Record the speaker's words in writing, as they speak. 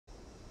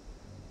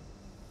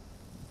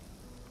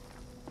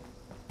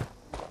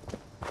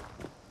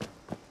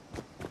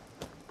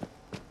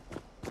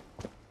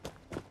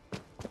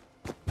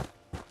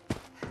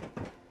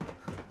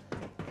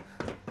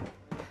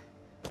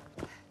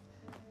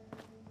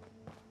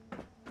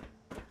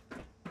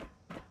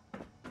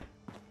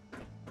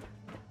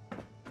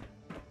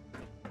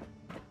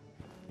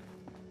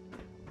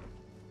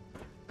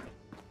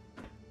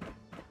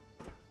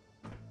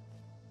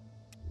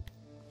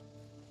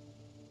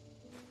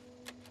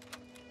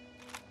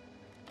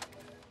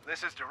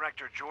This is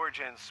Director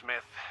George N.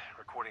 Smith,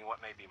 recording what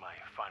may be my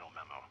final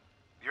memo.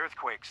 The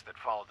earthquakes that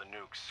followed the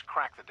nukes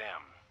cracked the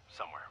dam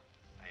somewhere.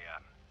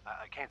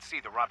 I can't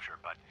see the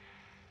rupture, but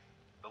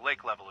the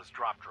lake level has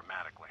dropped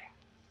dramatically.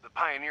 The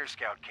Pioneer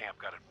Scout camp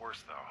got it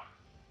worse, though.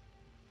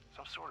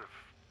 Some sort of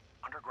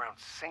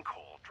underground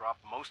sinkhole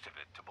dropped most of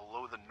it to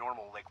below the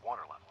normal lake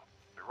water level.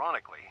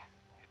 Ironically,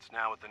 it's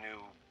now at the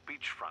new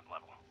beachfront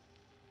level.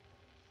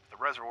 If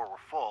the reservoir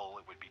were full,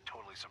 it would be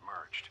totally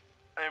submerged.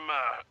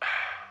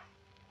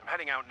 I'm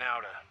heading out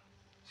now to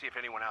see if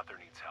anyone out there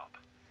needs help.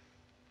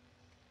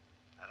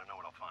 I don't know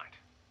what I'll find.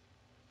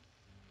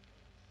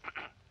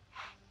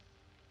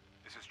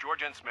 This is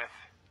George N. Smith,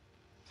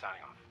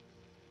 signing off.